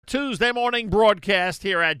Tuesday morning broadcast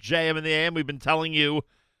here at JM in the AM. We've been telling you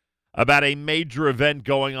about a major event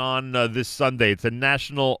going on this Sunday. It's the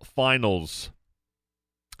national finals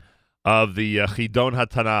of the Chidon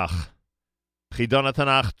HaTanach. Chidon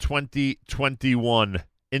HaTanach 2021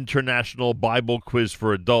 International Bible Quiz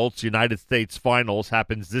for Adults. United States Finals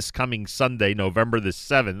happens this coming Sunday, November the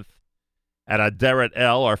 7th, at Aderet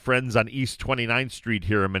El, our friends on East 29th Street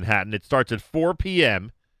here in Manhattan. It starts at 4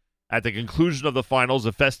 p.m. At the conclusion of the finals,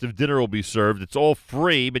 a festive dinner will be served. It's all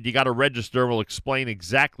free, but you got to register. We'll explain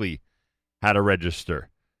exactly how to register.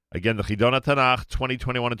 Again, the Chidon HaTanach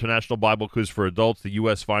 2021 International Bible Quiz for Adults. The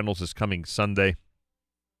U.S. Finals is coming Sunday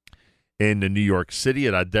in New York City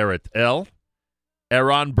at Aderet El.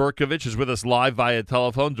 Eran Berkovich is with us live via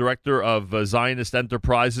telephone, Director of Zionist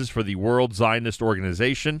Enterprises for the World Zionist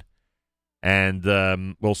Organization.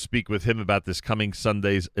 And we'll speak with him about this coming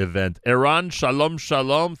Sunday's event. Eran, shalom,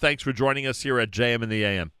 shalom. Thanks for joining us here at JM in the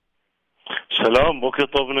AM. Shalom, Boker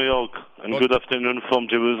Tov, New York, and good afternoon from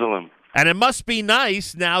Jerusalem. And it must be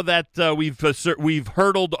nice now that we've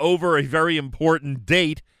hurdled over a very important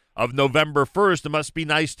date of November 1st. It must be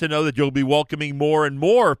nice to know that you'll be welcoming more and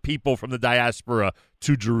more people from the diaspora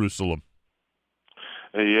to Jerusalem.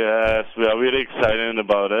 Yes, we are really excited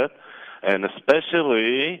about it, and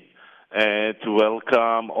especially to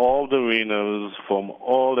welcome all the winners from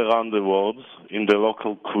all around the world in the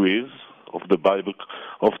local quiz of the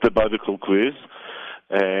biblical quiz.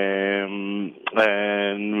 And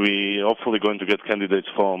we hopefully going to get candidates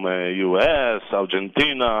from U.S.,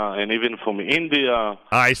 Argentina, and even from India.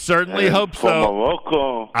 I certainly hope so. From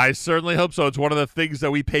Morocco. I certainly hope so. It's one of the things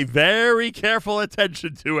that we pay very careful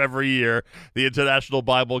attention to every year. The International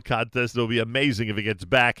Bible Contest. It'll be amazing if it gets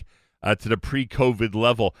back to the pre-COVID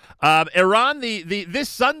level. Eran, this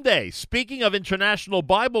Sunday, speaking of International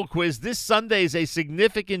Bible Quiz, this Sunday is a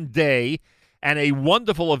significant day and a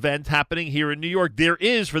wonderful event happening here in New York. There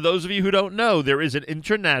is, for those of you who don't know, there is an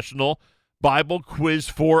International Bible Quiz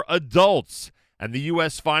for Adults, and the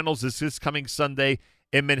U.S. Finals is this coming Sunday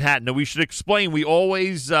in Manhattan. Now, we should explain, we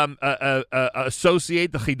always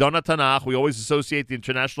associate the Chidon HaTanach, we always associate the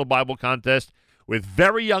International Bible Contest with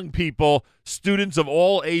very young people, students of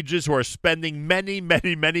all ages who are spending many,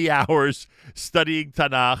 many, many hours studying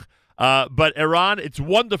Tanakh. But, Eran, it's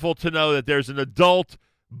wonderful to know that there's an adult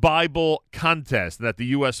Bible contest and that the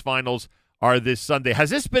U.S. Finals are this Sunday. Has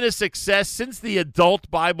this been a success since the adult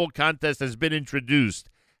Bible contest has been introduced?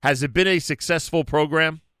 Has it been a successful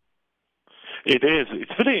program? It is.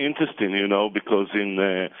 It's very interesting, because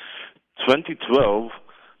in 2012,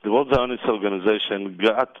 the World Zionist Organization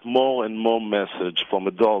got more and more message from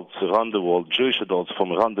adults around the world, Jewish adults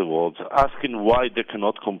from around the world, asking why they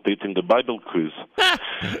cannot compete in the Bible quiz.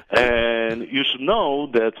 And you should know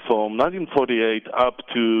that from 1948 up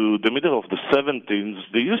to the middle of the 70s,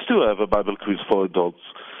 they used to have a Bible quiz for adults.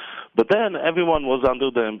 But then everyone was under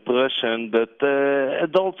the impression that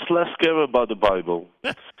adults less care about the Bible.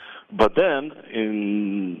 But then,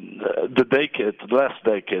 in the last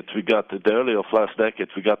decade, the early of last decade,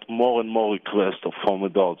 we got more and more requests from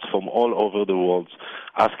adults from all over the world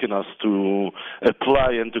asking us to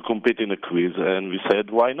apply and to compete in a quiz. And we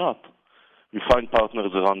said, why not? We find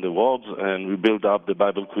partners around the world, and we build up the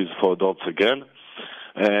Bible quiz for adults again.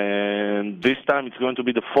 And this time it's going to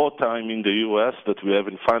be the fourth time in the U.S. that we have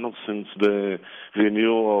in finals since the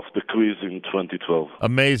renewal of the quiz in 2012.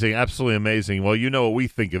 Amazing, absolutely amazing. Well, you know what we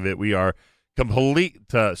think of it. We are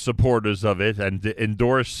complete supporters of it and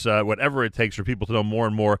endorse whatever it takes for people to know more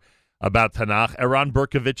and more about Tanakh. Eran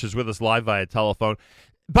Berkovich is with us live via telephone.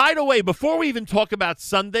 By the way, before we even talk about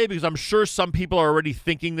Sunday, because I'm sure some people are already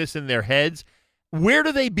thinking this in their heads, where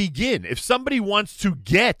do they begin? If somebody wants to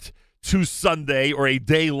get to Sunday or a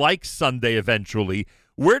day like Sunday eventually,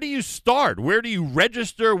 where do you start? Where do you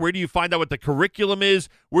register? Where do you find out what the curriculum is?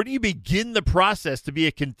 Where do you begin the process to be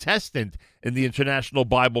a contestant in the International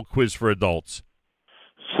Bible Quiz for Adults?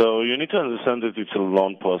 So you need to understand that it's a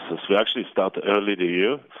long process. We actually start early the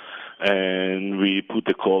year, and we put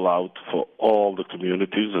a call out for all the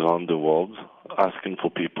communities around the world, asking for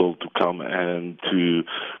people to come and to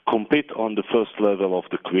compete on the first level of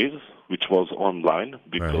the quiz, which was online,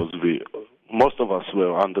 because most of us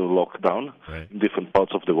were under lockdown in different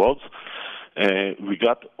parts of the world. We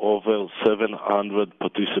got over 700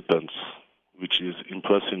 participants, which is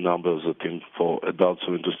impressive numbers, I think, for adults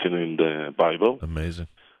who are interested in the Bible. Amazing.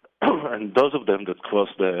 And those of them that cross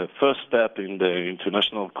the first step in the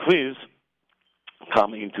international quiz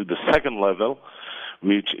come into the second level,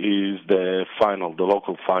 which is the final, the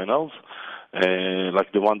local finals.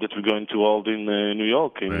 like the one that we're going to hold in New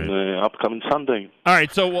York in upcoming Sunday. All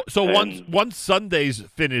right, so once Sunday's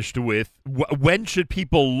finished with, when should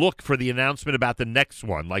people look for the announcement about the next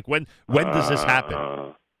one? Like when does this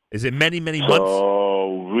happen? Is it many months?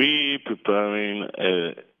 So we're preparing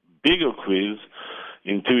a bigger quiz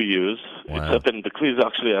in 2 years. Wow. The quiz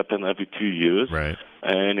actually happens every 2 years. Right.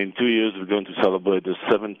 And in 2 years, we're going to celebrate the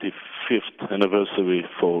 75th anniversary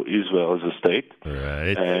for Israel as a state.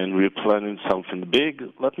 Right. And we're planning something big.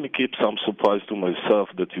 Let me keep some surprise to myself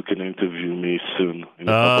that you can interview me soon. In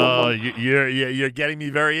a couple of months. You're getting me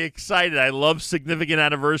very excited. I love significant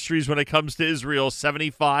anniversaries when it comes to Israel.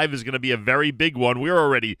 75 is going to be a very big one. We're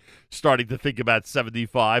already starting to think about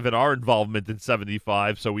 75 and our involvement in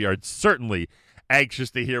 75, so we are certainly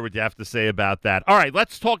anxious to hear what you have to say about that. All right,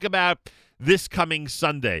 let's talk about this coming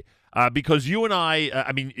Sunday, because you and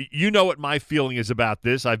I mean, you know what my feeling is about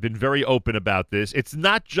this. I've been very open about this. It's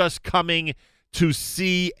not just coming to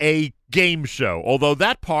see a game show, although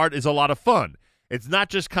that part is a lot of fun. It's not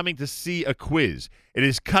just coming to see a quiz. It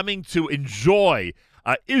is coming to enjoy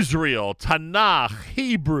Israel, Tanakh,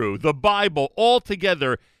 Hebrew, the Bible, all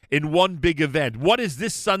together in one big event. What is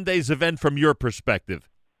this Sunday's event from your perspective?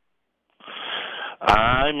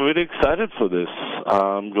 I'm really excited for this.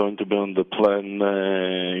 I'm going to be on the plane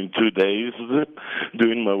in 2 days,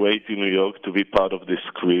 doing my way to New York to be part of this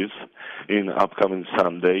quiz in upcoming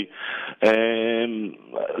Sunday. And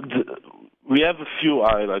we have a few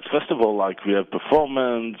highlights. First of all, like we have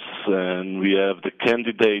performance, and we have the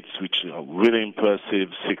candidates, which are really impressive.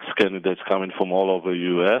 6 candidates coming from all over the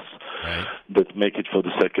U.S. Right. that make it for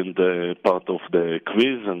the second part of the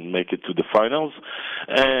quiz and make it to the finals.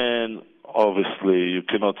 And obviously, you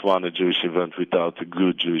cannot run a Jewish event without a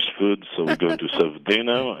good Jewish food, so we're going to serve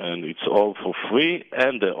dinner, and it's all for free.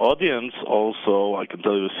 And the audience also, I can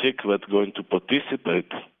tell you a secret, going to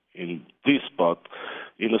participate in this part,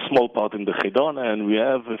 in a small part in the Chidon, and we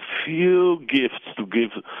have a few gifts to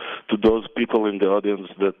give to those people in the audience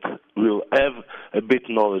that will have a bit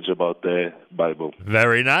knowledge about the Bible.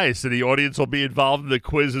 Very nice. And the audience will be involved in the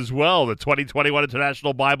quiz as well, the 2021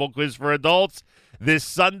 International Bible Quiz for Adults. This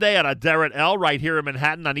Sunday at Aderet El, right here in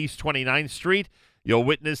Manhattan on East 29th Street. You'll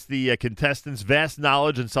witness the contestants' vast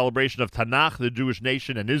knowledge and celebration of Tanakh, the Jewish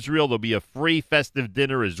nation, and Israel. There'll be a free festive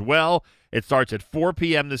dinner as well. It starts at 4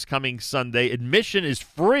 p.m. this coming Sunday. Admission is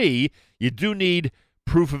free. You do need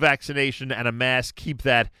proof of vaccination and a mask. Keep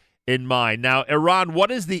that in mind. Now, Eran,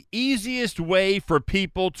 what is the easiest way for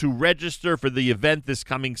people to register for the event this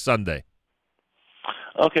coming Sunday?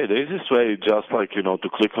 Okay, the easiest way is just like, to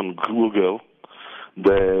click on Google,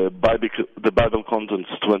 the Bible Contents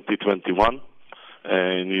 2021,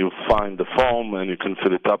 and you find the form and you can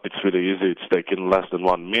fill it up. It's really easy. It's taking less than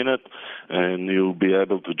 1 minute, and you'll be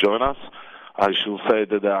able to join us. I should say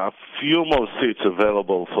that there are a few more seats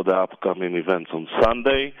available for the upcoming events on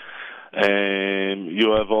Sunday, and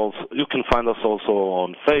you can find us also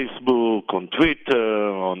on Facebook, on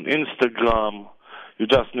Twitter, on Instagram. You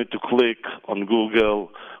just need to click on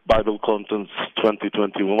Google Bible Contents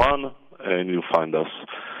 2021, and you'll find us.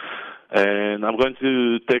 And I'm going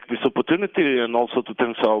to take this opportunity and also to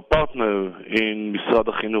thank our partner in Misrad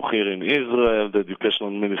HaChinuch here in Israel, the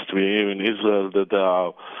educational ministry here in Israel, that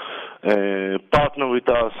are partner with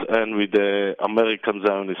us and with the American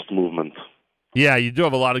Zionist movement. Yeah, you do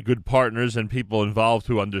have a lot of good partners and people involved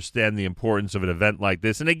who understand the importance of an event like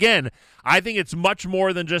this. And again, I think it's much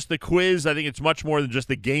more than just a quiz. I think it's much more than just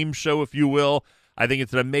a game show, if you will. I think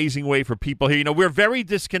it's an amazing way for people here. We're very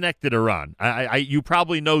disconnected, Eran. You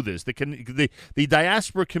probably know this. The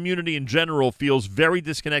diaspora community in general feels very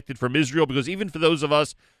disconnected from Israel because even for those of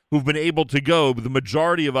us who've been able to go, the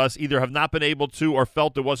majority of us either have not been able to or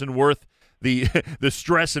felt it wasn't worth the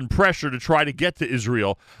stress and pressure to try to get to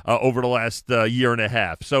Israel over the last year and a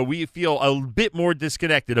half. So we feel a bit more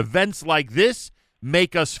disconnected. Events like this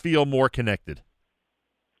make us feel more connected.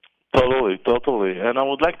 Totally. And I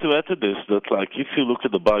would like to add to this that, if you look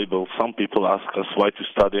at the Bible, some people ask us why to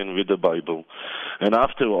study and read the Bible. And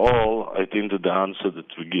after all, I think that the answer that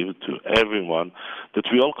we give to everyone, that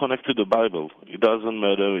we all connect to the Bible. It doesn't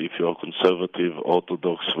matter if you're conservative,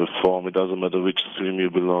 Orthodox, Reform. It doesn't matter which stream you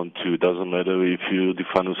belong to. It doesn't matter if you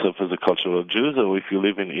define yourself as a cultural Jew or if you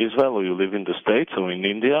live in Israel or you live in the States or in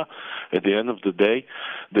India. At the end of the day,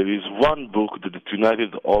 there is one book that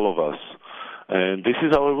united all of us. And this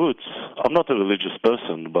is our roots. I'm not a religious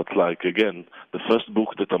person, but again, the first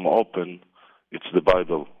book that I'm open, it's the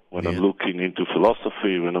Bible. When I'm looking into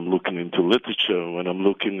philosophy, when I'm looking into literature, when I'm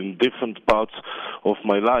looking in different parts of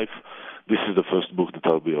my life, this is the first book that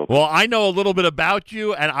I'll be opening. Well, I know a little bit about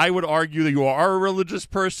you, and I would argue that you are a religious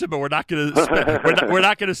person, but we're not going to we're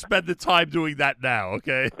not going to spend the time doing that now.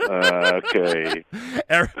 Okay. Okay.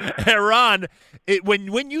 Eran,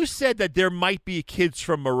 when you said that there might be kids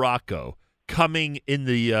from Morocco coming in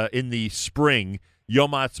the spring,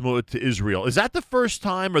 Yom HaAtzmaut to Israel, is that the first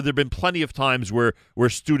time, or there have been plenty of times where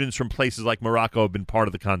students from places like Morocco have been part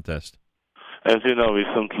of the contest? As you know,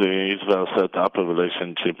 recently Israel set up a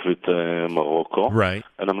relationship with Morocco. Right.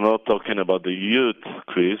 And I'm not talking about the youth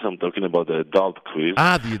quiz, I'm talking about the adult quiz.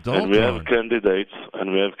 Ah, the adult And we one. have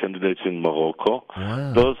candidates in Morocco.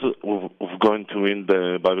 Wow. Those who are going to win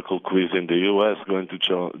the biblical quiz in the U.S. going to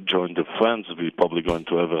join the Friends. We're probably going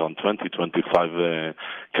to have around 20-25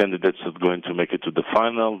 candidates that are going to make it to the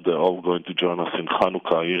final. They're all going to join us in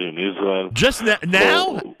Hanukkah here in Israel. Just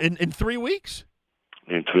now? In 3 weeks?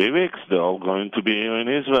 In 3 weeks, they're all going to be here in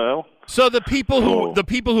Israel. So the people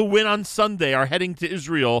who win on Sunday are heading to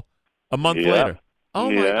Israel a month later. Oh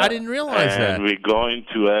my! I didn't realize that. And we're going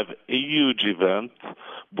to have a huge event,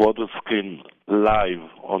 broadcasting live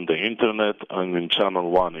on the internet and in Channel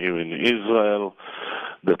 1 here in Israel,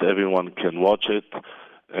 that everyone can watch it.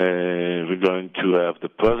 We're going to have the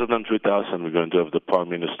president with us, and we're going to have the prime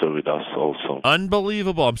minister with us also.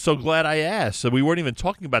 Unbelievable. I'm so glad I asked. So we weren't even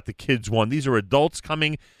talking about the kids one. These are adults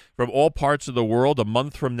coming from all parts of the world a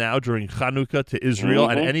month from now during Chanukah to Israel.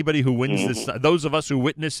 And anybody who wins this, those of us who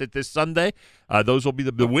witness it this Sunday, those will be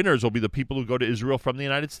the winners will be the people who go to Israel from the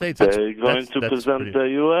United States. They're going to present the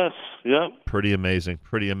U.S., yeah. Pretty amazing,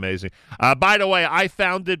 pretty amazing. By the way, I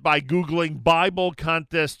found it by Googling Bible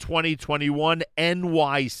Contest 2021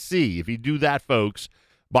 NYC. If you do that, folks,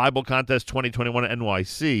 Bible Contest 2021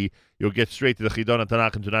 NYC, you'll get straight to the Chidon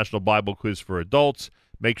Tanakh International Bible Quiz for Adults.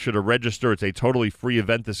 Make sure to register. It's a totally free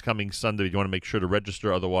event this coming Sunday. You want to make sure to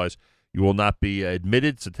register. Otherwise, you will not be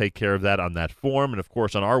admitted. So take care of that on that form. And, of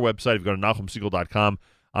course, on our website, if you go to NachumSegal.com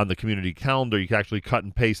on the community calendar, you can actually cut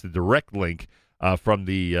and paste the direct link from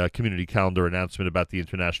the community calendar announcement about the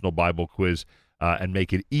International Bible Quiz and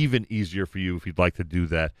make it even easier for you if you'd like to do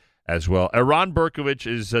that as well. Eran Berkovich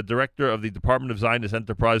is director of the Department of Zionist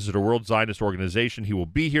Enterprises at the World Zionist Organization. He will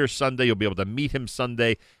be here Sunday. You'll be able to meet him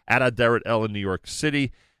Sunday at Aderet El in New York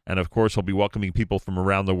City. And, of course, he'll be welcoming people from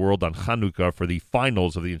around the world on Chanukah for the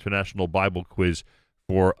finals of the International Bible Quiz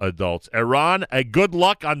for Adults. Eran, good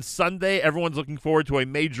luck on Sunday. Everyone's looking forward to a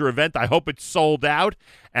major event. I hope it's sold out.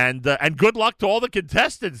 And good luck to all the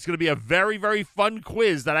contestants. It's going to be a very, very fun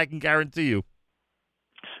quiz that I can guarantee you.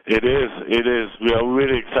 It is. We are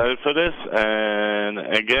really excited for this. And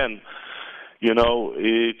again,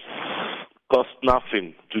 it's cost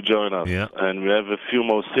nothing to join us. Yeah. And we have a few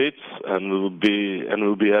more seats, and we'll be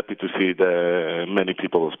happy to see many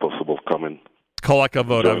people as possible coming. Kol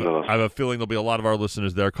HaKavod. I have a feeling there'll be a lot of our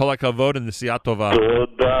listeners there. Kol HaKavod and Nesiat Tova.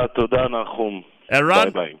 Toda Nachum.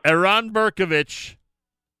 Bye-bye. Eran Berkovich.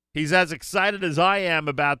 He's as excited as I am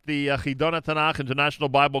about the Chidon Tanakh International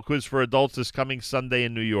Bible Quiz for Adults this coming Sunday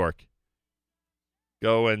in New York.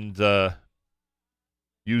 Go and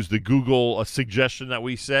use the Google suggestion that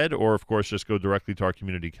we said, or, of course, just go directly to our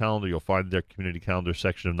community calendar. You'll find their community calendar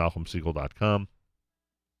section of NachumSegal.com,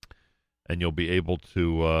 and you'll be able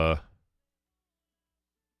to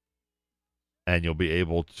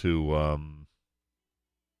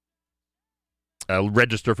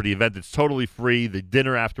register for the event. It's totally free. The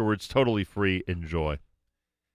dinner afterwards, totally free. Enjoy.